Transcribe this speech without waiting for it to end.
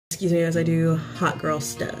Excuse me as I do hot girl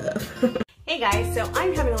stuff. Hey guys, so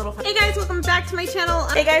I'm having a little fun. Hey guys, welcome back to my channel.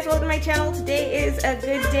 Hey guys, welcome to my channel. Today is a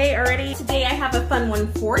good day already. Today I have a fun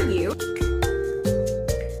one for you.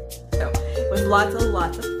 So, with lots of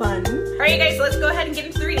fun. Alright guys, so let's go ahead and get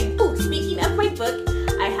into the reading. Oh, speaking of my book,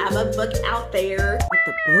 I have a book out there. With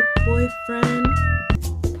the book, boyfriend.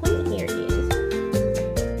 The point here is,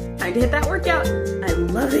 time to hit that workout. I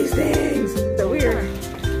love these things. So weird.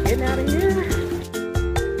 Getting out of here.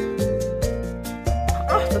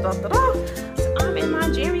 Oh, da-da-da-da. I'm in my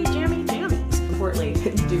jammies. Importantly,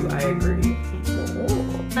 do I agree? Oh.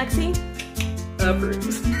 Lexi?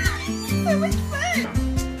 Approves. So much fun!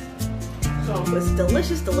 So it's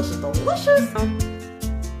delicious. We're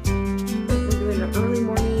doing an early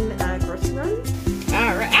morning grocery run.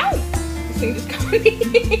 Alright, ow! This thing just caught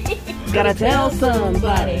me. Gotta tell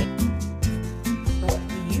somebody.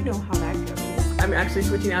 You know how that goes. I'm actually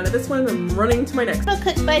switching out of this one. I'm running to my next. Hello,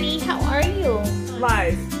 Cook Buddy. How are you?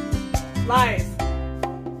 Lies.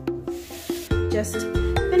 Just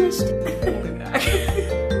finished.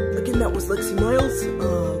 Again, that was Lexi Miles,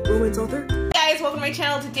 romance author. Hey guys, welcome to my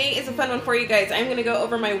channel. Today is a fun one for you guys. I'm gonna go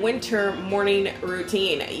over my winter morning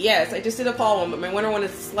routine. Yes, I just did a fall one, but my winter one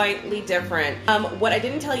is slightly different. What I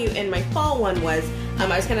didn't tell you in my fall one was, I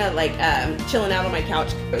was kind of like chilling out on my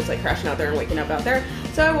couch. I was like crashing out there and waking up out there.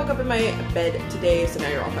 So I woke up in my bed today, so now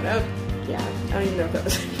you're all caught up. Yeah, I don't even know if that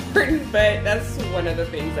was important, but that's one of the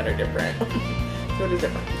things that are different. So it is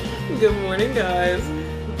different. Good morning, guys.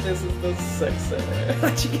 This is the sexy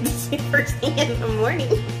that you get to see firsthand in the morning.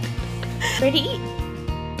 Ready to eat?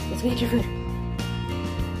 Let's go eat your food.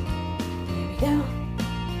 There we go.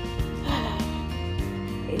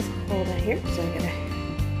 It's cold out here, so I gotta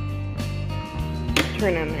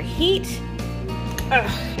turn on our heat. I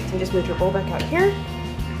just moved your bowl back out here.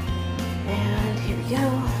 And here we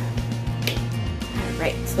go.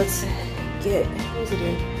 Alright, so let's get, what is it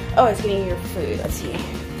doing? Oh, it's getting your food. Let's see.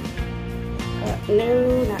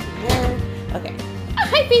 No, not there. Okay. Oh,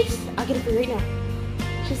 hi, face. I'll get it for you right now.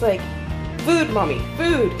 She's like, food, mommy,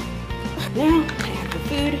 food. Now I have the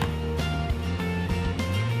food.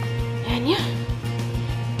 And yeah.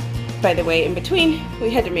 By the way, in between, we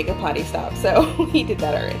had to make a potty stop, so we did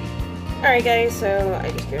that already. Alright, guys, so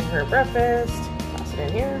I just gave her breakfast. Toss it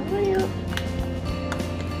in here.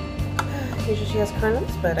 Usually she has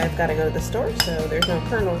kernels, but I've got to go to the store, so there's no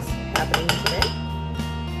kernels happening today.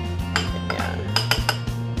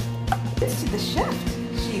 It's to the chef.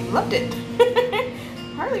 She loved it.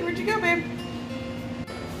 Harley, where'd you go, babe?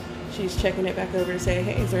 She's checking it back over to say,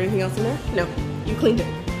 hey, is there anything else in there? No, you cleaned it. I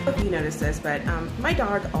don't know if you noticed this, but my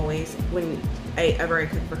dog always, whenever I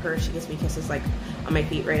cook for her, she gives me kisses like on my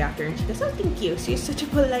feet right after, and she goes, oh, thank you. She's such a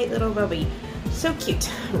polite little bubby. So cute.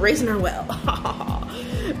 Raising her well.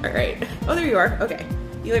 Alright. Oh, there you are. Okay.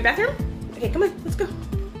 You in the bathroom? Okay, come on. Let's go.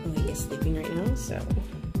 Oh, he is sleeping right now, so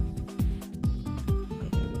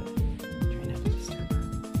try not to disturb her.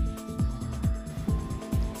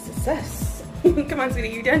 Success. Come on, sweetie.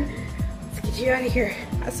 You done? Let's get you out of here.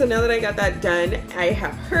 So now that I got that done, I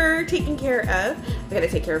have her taken care of. I gotta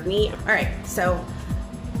take care of me. Alright, so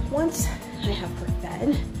once I have her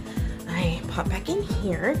fed, I pop back in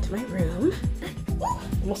here to my room.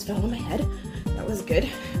 Almost fell on my head. That was good.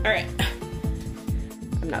 Alright.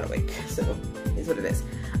 I'm not awake, so is what it is.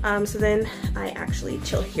 So then I actually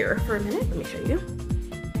chill here for a minute. Let me show you.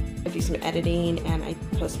 I do some editing and I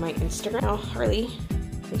post my Instagram. Now Harley,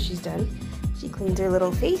 since she's done, she cleans her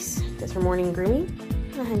little face, does her morning grooming.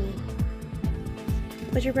 Oh, honey.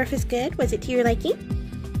 Was your breakfast good? Was it to your liking?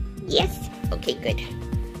 Yes? Okay, good.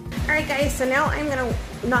 Alright guys, so now I'm gonna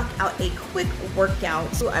knock out a quick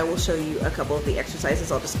workout. So I will show you a couple of the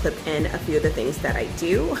exercises. I'll just clip in a few of the things that I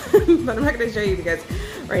do, but I'm not gonna show you because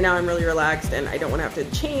right now I'm really relaxed and I don't wanna have to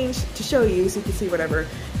change to show you so you can see whatever,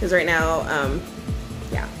 because right now,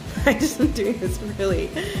 yeah, I just am doing this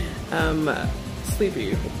really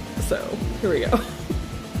sleepy, so here we go.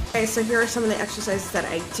 Okay, so here are some of the exercises that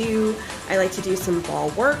I do. I like to do some ball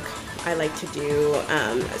work. I like to do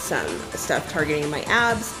some stuff targeting my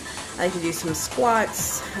abs. I like to do some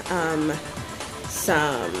squats,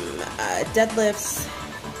 some deadlifts,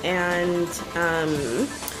 and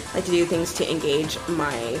I like to do things to engage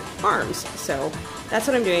my arms. So that's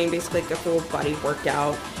what I'm doing, basically like a full body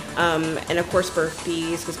workout. And of course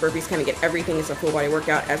burpees, because burpees kind of get everything as a full body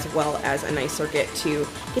workout, as well as a nice circuit to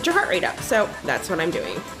get your heart rate up. So that's what I'm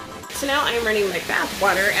doing. So now I'm running my bath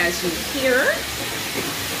water, as you hear.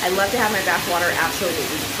 I love to have my bath water absolutely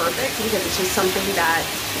perfect because it's just something that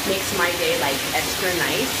makes my day like extra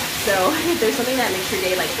nice. So if there's something that makes your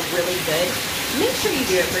day like really good, make sure you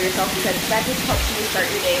do it for yourself because that just helps you start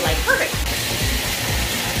your day like perfect.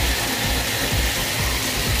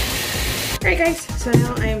 Alright guys, so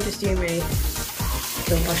now I am just doing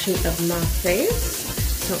the washing of my face.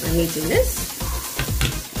 So I'm using this.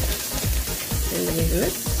 And I'm using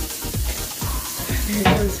this. There it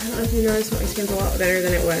goes. I don't know if you noticed, my skin's a lot better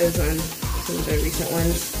than it was on some of the recent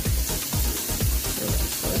ones.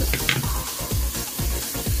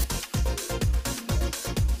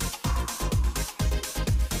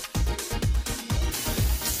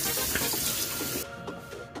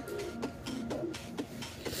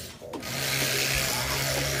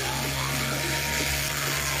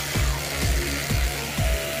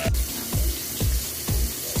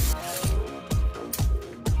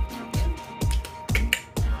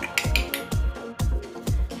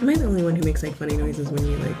 Am I the only one who makes like funny noises when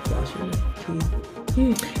you like floss your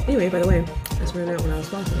teeth? Anyway, by the way, this ran out when I was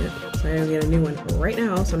flossing it, so I gotta get a new one right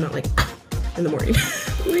now, so I'm not like in the morning.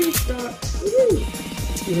 Restock.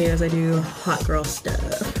 Excuse me as I do hot girl stuff.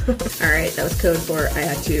 All right, that was code for I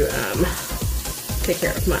had to take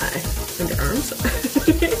care of my underarms.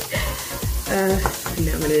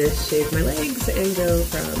 Now I'm gonna shave my legs and go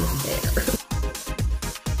from there.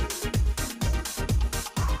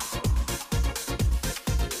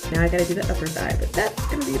 Now I gotta do the upper thigh, but that's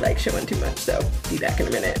gonna be like showing too much, so be back in a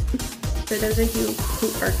minute. For those of you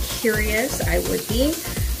who are curious, I would be.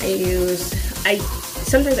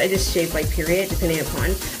 Sometimes I just shave like period, depending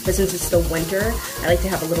upon, but since it's still winter, I like to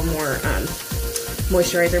have a little more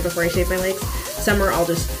moisturizer before I shave my legs. Summer, I'll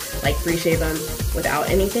just like pre-shave them without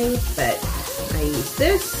anything, but I use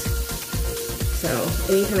this. So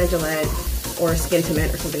any kind of Gillette or Skin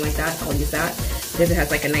Tint or something like that, I'll use that because it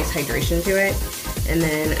has like a nice hydration to it. And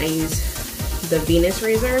then I use the Venus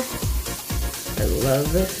razor. I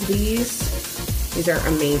love these. These are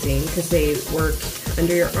amazing because they work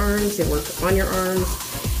under your arms, they work on your arms,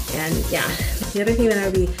 and yeah. The other thing that I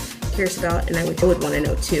would be curious about, and I would want to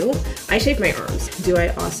know too, I shave my arms. Do I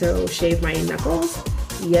also shave my knuckles?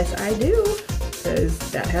 Yes, I do, because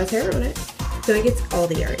that has hair on it. So it gets all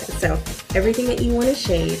the areas. So everything that you want to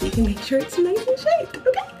shave, you can make sure it's nice and shaved,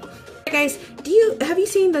 okay? Guys, have you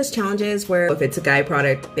seen those challenges where if it's a guy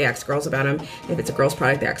product, they ask girls about them, if it's a girl's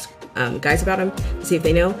product, they ask guys about them to see if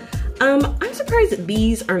they know? I'm surprised that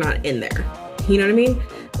these are not in there. You know what I mean?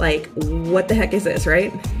 Like, what the heck is this,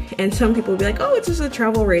 right? And some people will be like, oh, it's just a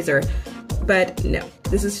travel razor. But no,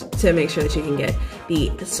 this is to make sure that you can get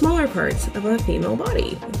the smaller parts of a female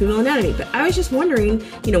body, female anatomy. But I was just wondering,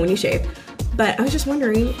 you know, when you shave, but I was just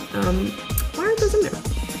wondering, why aren't those in there?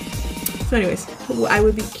 So anyways, I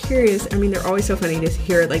would be curious. I mean, they're always so funny to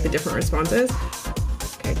hear like the different responses.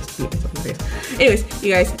 Okay, I just beat myself in the face. Anyways,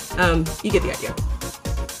 you guys, you get the idea.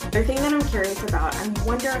 Another thing that I'm curious about, I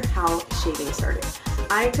wonder how shaving started.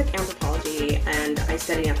 I took anthropology and I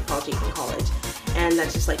studied anthropology in college, and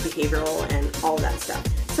that's just like behavioral and all that stuff.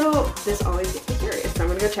 So this always gets me curious. So I'm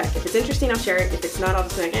gonna go check. If it's interesting, I'll share it. If it's not, I'll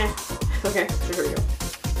just be like, eh. Okay, so here we go.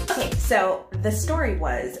 Okay, so the story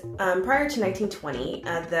was, prior to 1920,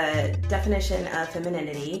 the definition of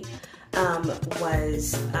femininity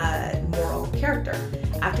was moral character.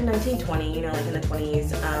 After 1920, you know, like in the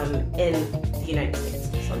 20s, in the United States,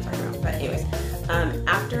 so I'm talking about, but anyways,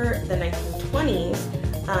 after the 1920s,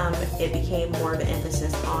 it became more of an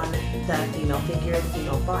emphasis on the female figure, the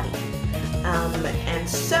female body. And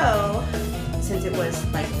so, since it was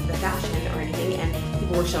like the fashion or anything, and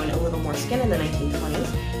people were showing a little more skin in the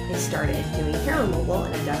 1920s, they started doing hair removal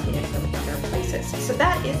and adapting it from other places. So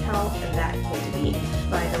that is how that came to be.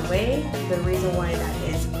 By the way, the reason why that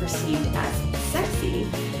is perceived as sexy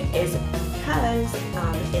is because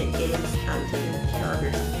it is taking care of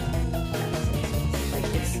your skin. Like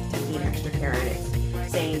it's taking extra care, and it's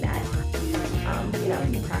saying that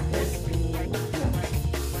you practice being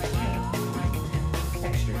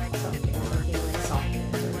extra self-care, or healing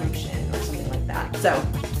softness or motion or something like that. So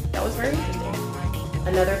that was very interesting.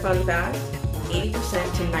 Another fun fact, 80%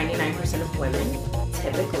 to 99% of women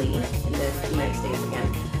typically, in the United States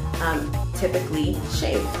again, typically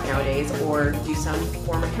shave nowadays or do some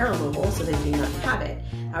form of hair removal so they do not have it.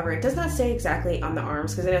 However, it does not say exactly on the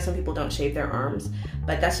arms, because I know some people don't shave their arms,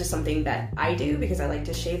 but that's just something that I do because I like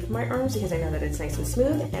to shave my arms because I know that it's nice and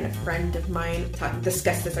smooth. And a friend of mine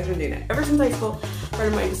discussed this. I've been doing it ever since high school. A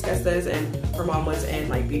friend of mine discussed this, and her mom was in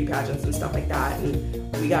like beauty pageants and stuff like that, and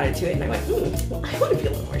we got into it, and I went, well, I want to be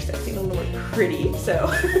a little more sexy, a little more pretty, so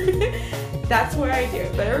that's what I do.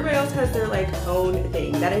 But everybody else has their like own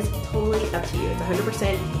thing. That is totally up to you. It's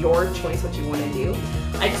 100% your choice what you want to do.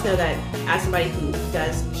 I just know that as somebody who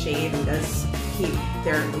does shave and does keep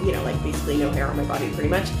their, like basically no hair on my body pretty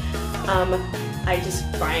much, I just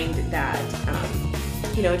find that,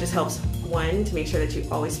 it just helps one, to make sure that you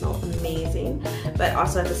always smell amazing, but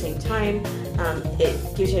also at the same time,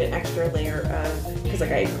 it gives you an extra layer of, because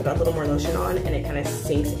like I put a little more lotion on and it kind of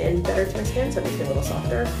sinks in better to my skin, so it makes me a little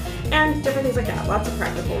softer, and different things like that. Lots of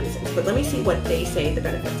practical reasons, but let me see what they say the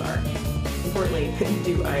benefits are. Importantly,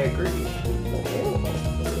 do I agree?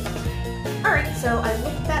 Alright, so I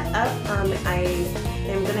looked that up. I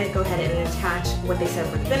am going to go ahead and attach what they said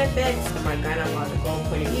for the benefits from a gynecological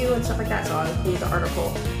point of view and stuff like that, so I'll include the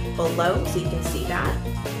article below so you can see that.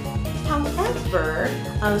 However,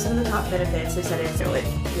 some of the top benefits, they said is, you know, it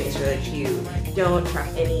makes sure that you don't trap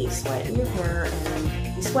any sweat in your hair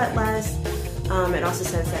and you sweat less. It also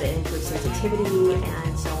says that it improves sensitivity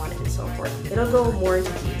and so on and so forth. It'll go more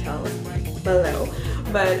into details below,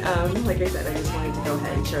 but like I said, I just wanted to go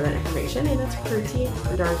ahead and share that information, and that's pretty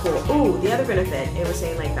darn cool. Ooh, the other benefit, it was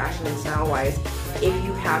saying like fashion and style wise, if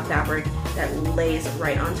you have fabric that lays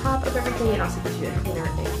right on top of everything, it also gives you a cleaner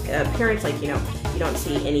appearance. Like, you know, you don't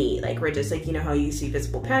see any like ridges, like, you know how you see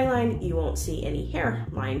visible padding line, you won't see any hair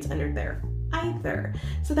lines under there either.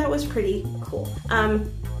 So that was pretty cool.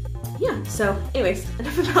 Yeah, so anyways,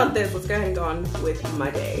 enough about this. Let's go ahead and go on with my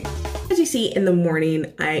day. As you see in the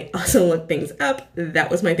morning, I also looked things up. That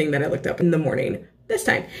was my thing that I looked up in the morning this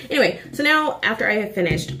time. Anyway, so now after I have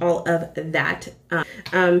finished all of that,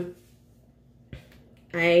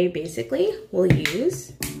 I basically will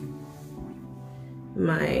use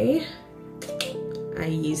I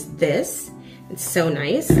use this. It's so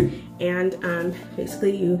nice. And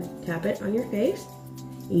basically you tap it on your face.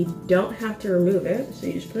 You don't have to remove it, so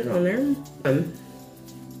you just put it on there.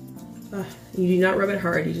 You do not rub it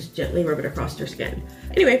hard, you just gently rub it across your skin.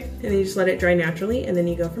 Anyway, and then you just let it dry naturally, and then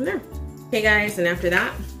you go from there. Okay guys, and after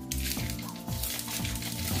that,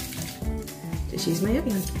 just use my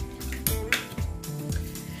Evian.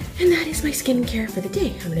 And that is my skincare for the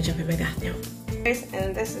day. I'm gonna jump in my bath now. Guys,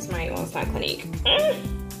 and this is my, well, it's not Clinique.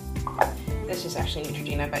 This is actually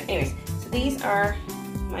Neutrogena, but anyways, so these are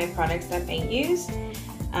my products that I use.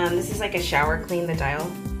 This is like a shower clean, the dial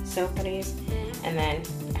soap that I use, and then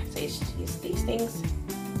so I just use these things.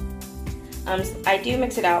 I do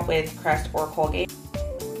mix it out with Crest or Colgate.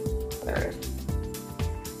 There it is.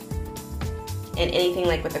 And anything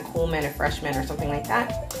like with a Cool Mint or Fresh Mint or something like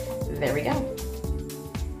that. There we go.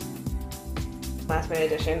 Last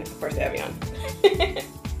minute addition, of course, the Evian.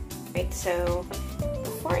 Right, so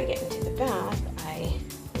before I get into the bath, I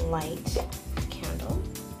light a candle.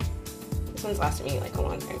 This one's lasted me like a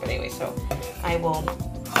long time, but anyway, so I will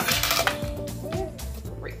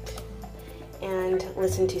and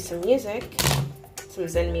listen to some music, some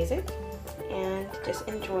Zen music, and just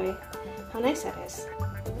enjoy how nice that is.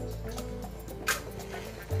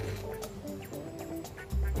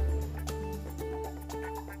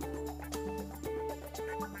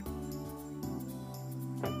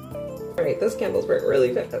 Alright, those candles burnt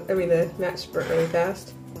really fast. I mean, the match burnt really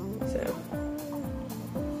fast, so.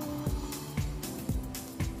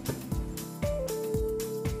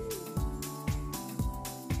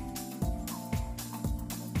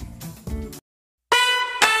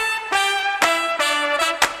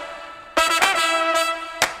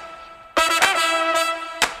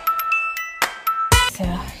 So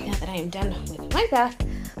now that I am done with my bath,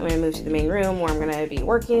 I'm going to move to the main room where I'm going to be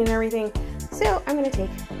working and everything. So I'm going to take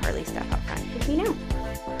Harley's stuff out front with me now.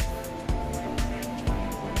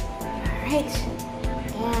 Alright,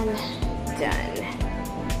 and done.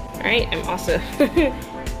 Alright, I'm also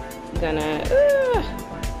gonna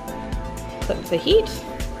clip the heat.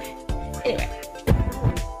 Anyway,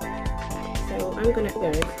 so I'm gonna,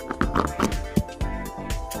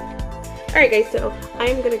 Alright guys, so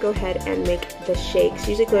I'm gonna go ahead and make the shakes.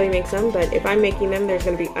 Usually Chloe makes them, but if I'm making them, there's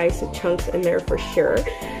gonna be ice chunks in there for sure.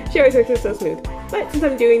 She always makes it so smooth. But since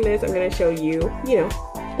I'm doing this, I'm gonna show you, you know,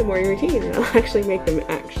 the morning routine, and I'll actually make them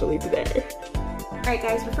actually today. Alright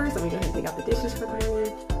guys, but first let me go ahead and take out the dishes for the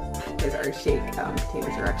morning. Because our shake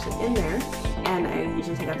containers are actually in there. And I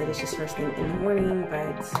usually take out the dishes first thing in the morning,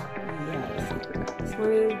 but yes, this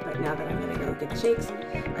morning. But now that I'm gonna go get the shakes,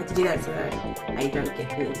 I like to do that so that I don't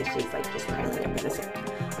get any dishes like just piling up in the sink.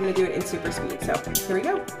 I'm gonna do it in super speed, so here we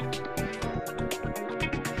go.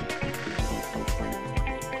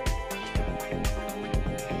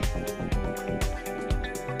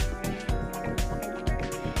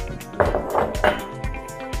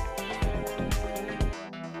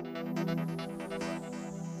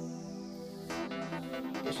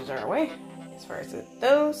 Dishes are away as far as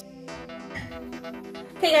those.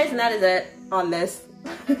 Okay guys, and that is it on this.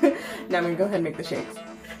 Now I'm gonna go ahead and make the shakes.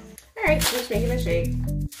 Alright, so just making the shake.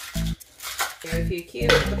 Do a few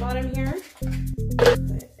cubes at the bottom here. Put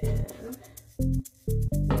in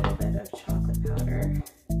a little bit of chocolate powder.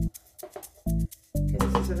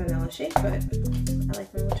 shake, but I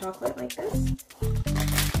like mine with chocolate like this.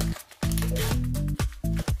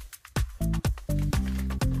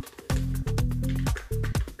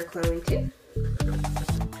 For Chloe too.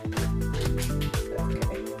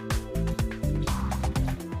 Okay.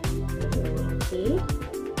 A little tea.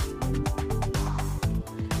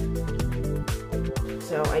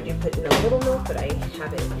 So I do put in a little milk, but I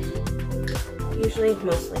have it usually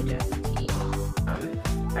mostly just tea.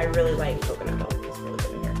 I really like coconut milk. It's really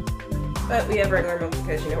good in here. But we have regular milk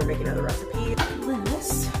because, you know, we're making other recipes.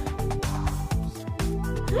 Liz.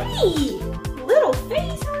 Hey! Little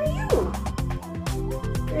face, how are you?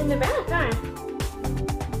 You're in the back, huh?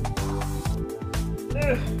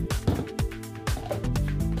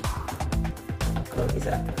 Chloe's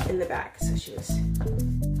up in the back, so she was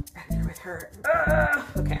back there with her.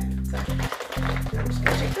 Okay, so I'm just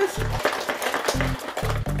gonna shake this.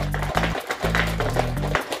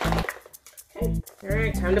 Okay, all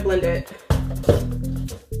right, time to blend it.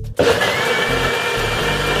 All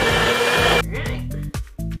right.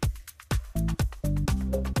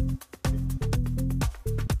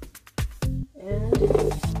 And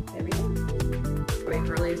there we go. Wait,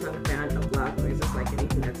 Carly is not a fan of loud noises like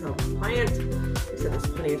anything that's self-compliant. I've said this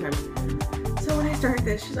plenty of times. So when I start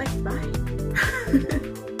this, she's like, bye.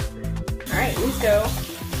 All right, let's go.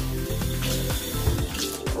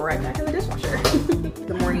 Right back in the dishwasher.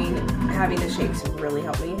 The morning having the shakes really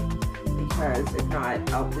helped me because if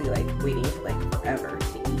not, I'll be like waiting for like forever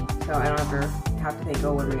to eat. So I don't ever have to think,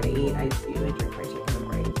 oh, what am I gonna eat? I usually drink my shake in the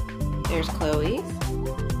morning. There's Chloe's,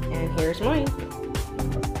 and here's mine.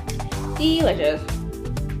 Delicious.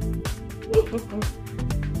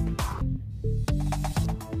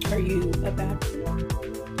 Are you a bad person?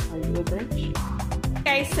 Are you a Grinch?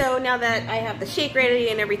 Okay, so now that I have the shake ready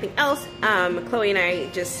and everything else, Chloe and I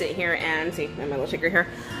just sit here and see my little shaker here.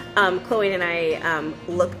 Chloe and I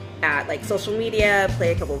look at like social media,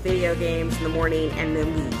 play a couple video games in the morning, and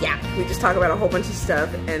then we just talk about a whole bunch of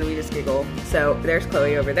stuff and we just giggle. So there's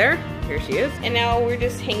Chloe over there. Here she is. And now we're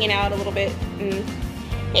just hanging out a little bit.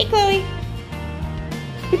 Hey, Chloe.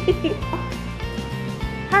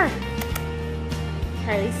 Her.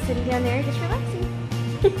 Carly's sitting down there just relaxing.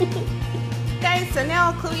 Guys, so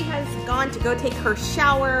now Chloe has gone to go take her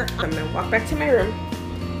shower. I'm gonna walk back to my room.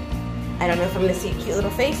 I don't know if I'm gonna see a cute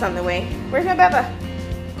little face on the way. Where's my Bubba?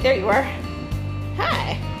 There you are.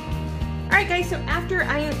 Hi. All right, guys, so after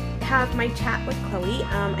I have my chat with Chloe,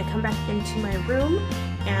 I come back into my room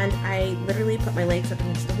and I literally put my legs up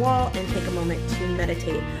against the wall and take a moment to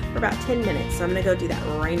meditate for about 10 minutes. So I'm gonna go do that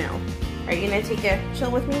right now. Are you gonna take a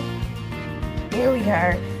chill with me? Here we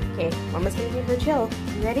are. Okay, Mama's gonna do her chill.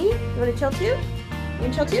 You ready? You wanna chill too? You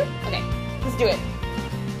wanna chill too? Okay, let's do it.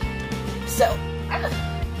 So,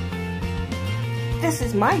 this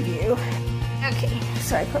is my view. Okay,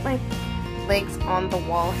 so I put my legs on the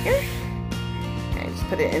wall here. I just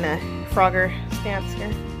put it in a frogger stance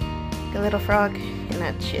here. Like a little frog, and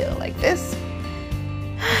I chill like this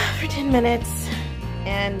for 10 minutes.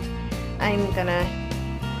 And I'm gonna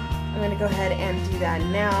go ahead and do that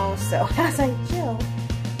now. So as I chill,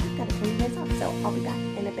 I've got to turn you guys off. So I'll be back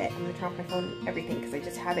in a bit. I'm gonna turn off my phone and everything because I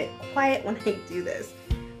just have it quiet when I do this.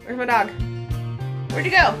 Where's my dog? Where'd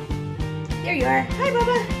you go? There you are. Hi,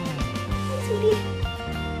 Bubba. Hi, sweetie.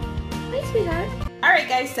 Hi, sweetheart. All right,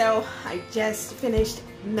 guys. So I just finished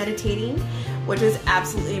meditating, which was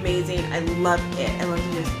absolutely amazing. I loved it. I love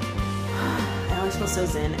to just. I always feel so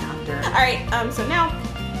zen after. All right. So now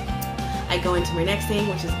I go into my next thing,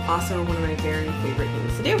 which is also one of my very favorite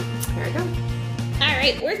things to do. Here I go. All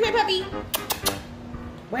right, where's my puppy?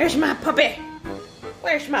 Where's my puppy?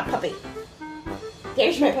 Where's my puppy?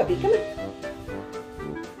 There's my puppy, come on.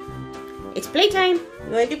 It's playtime.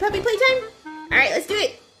 You wanna do puppy playtime? All right, let's do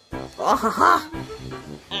it. Oh, ha, ha.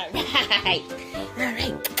 All right, all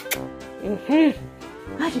right.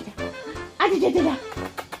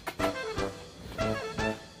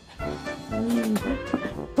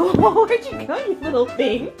 Oh, where'd you go, you little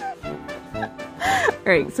thing?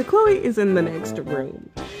 Alright, so Chloe is in the next room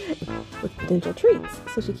with potential treats.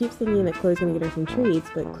 So she keeps thinking that Chloe's gonna get her some treats,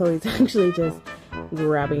 but Chloe's actually just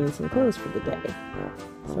grabbing some clothes for the day.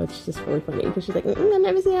 So it's just really funny because she's like, I'm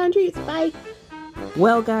never seeing on treats, bye.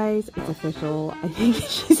 Well, guys, it's official. I think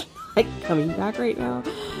she's not coming back right now.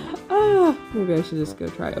 Maybe I should just go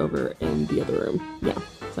try over in the other room. Yeah,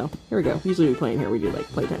 so here we go. Usually we play in here, we do like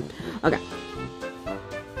playtime. Okay.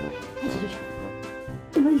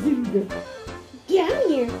 Get out of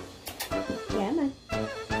here. Come on.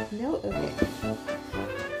 No, okay.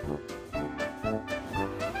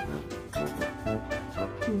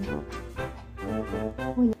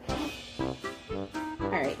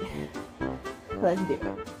 Alright. Let's do it.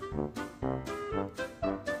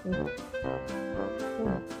 She's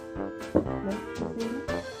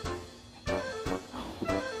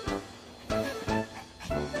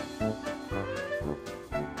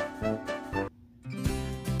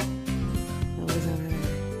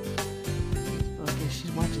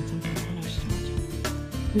watching something. I don't know what she's watching.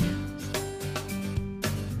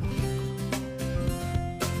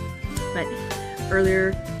 But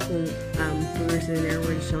earlier, when we were sitting there, we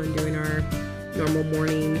were just chilling, doing our normal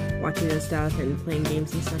morning, watching this stuff and playing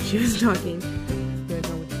games and stuff. She was talking. You guys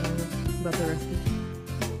know what's about the recipe?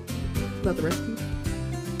 About the recipe?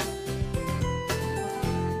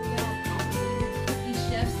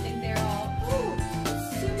 Chefs think they're all, oh,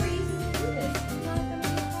 it's super easy to do this. It's not gonna be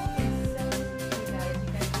hard. It's so easy to do, guys. You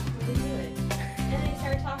guys can really do it. And then they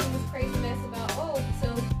started talking this crazy mess about, oh, so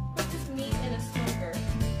put this meat in a smoker.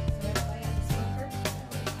 So everybody has a smoker.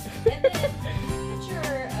 And then put your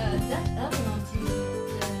Dutch oven onto the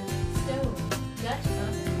stove. Dutch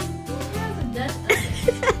oven? Who has a Dutch oven?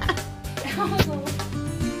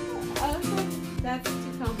 I was like, that's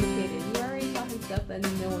too complicated. You're already talking stuff that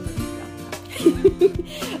no one knows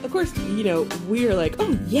about. Of course, you know, we are like,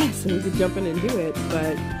 oh yes, and we could jump in and do it,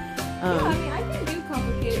 but yeah, I mean, I can do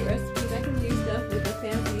complicated recipes. I can do stuff with the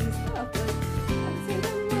fancy stuff, but at the same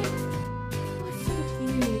time, I'm like, oh, it's so much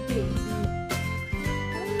easier than you think.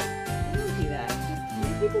 I don't do that.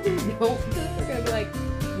 Just people who don't cook are gonna be like,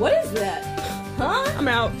 what is that? Huh? I'm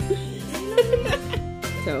out.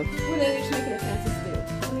 So, Well, then they're just making a fancy stew.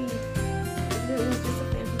 I mean, it was just a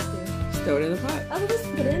fancy stew. just throw it in the pot. I would just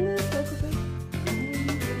put it in the slow cooker,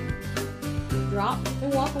 drop,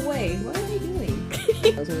 and walk away. What are they doing?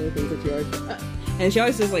 That was one of the things that she always and she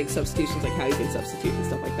always does like substitutions, like how you can substitute and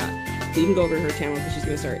stuff like that. So you can go over to her channel because she's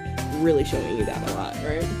gonna start really showing you that a lot,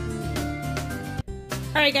 right?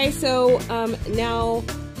 Alright guys, so now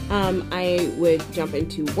I would jump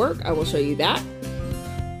into work. I will show you that.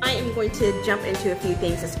 I am going to jump into a few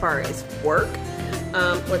things as far as work.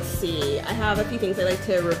 Let's see, I have a few things I like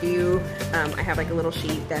to review. I have like a little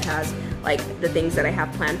sheet that has like the things that I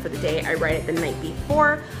have planned for the day. I write it the night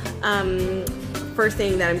before. First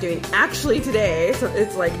thing that I'm doing actually today, so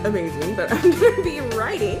it's like amazing, but I'm gonna be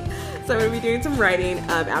writing. So I'm gonna be doing some writing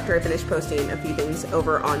after I finish posting a few things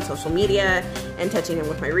over on social media and touching in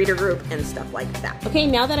with my reader group and stuff like that. Okay,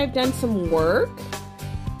 now that I've done some work,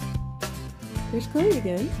 there's Chloe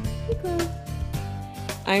again. Hey, Chloe.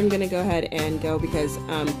 I'm gonna go ahead and go because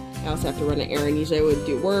I also have to run an errand. Usually I would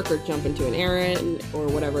do work or jump into an errand or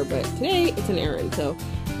whatever, but today it's an errand. So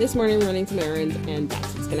this morning I'm running some errands and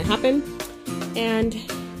that's what's gonna happen. And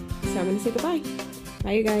so I'm gonna say goodbye.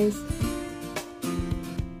 Bye you guys.